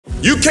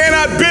You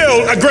cannot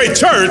build a great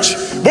church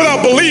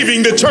without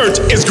believing the church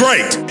is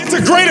great. It's a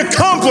great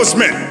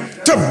accomplishment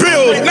to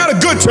build, not a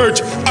good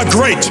church, a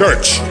great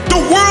church. The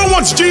world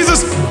wants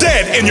Jesus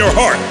dead in your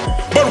heart.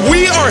 But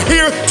we are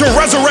here to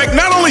resurrect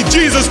not only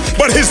Jesus,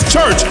 but his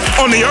church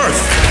on the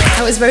earth.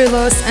 I was very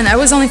lost and I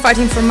was only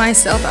fighting for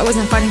myself. I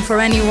wasn't fighting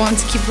for anyone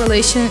to keep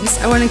relations.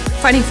 I wasn't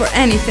fighting for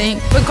anything.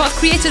 But God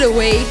created a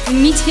way to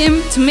meet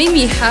him, to make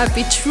me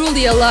happy,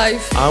 truly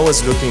alive. I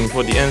was looking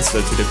for the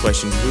answer to the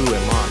question, who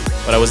am I?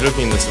 But I was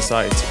looking in the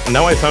society. And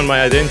now I found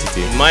my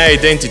identity. My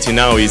identity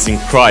now is in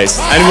Christ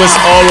and was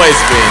always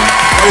been.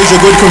 That is a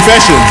good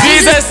confession.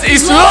 Jesus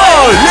is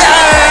Lord!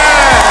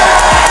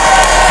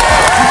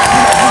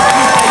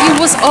 He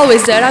was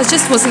always there, I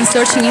just wasn't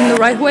searching in the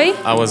right way.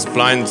 I was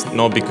blind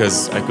not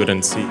because I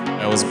couldn't see.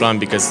 I was blind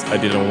because I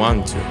didn't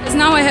want to. Because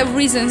now I have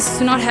reasons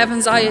to not have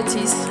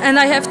anxieties, and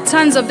I have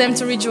tons of them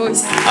to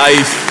rejoice.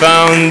 I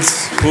found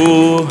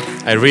who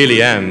I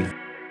really am.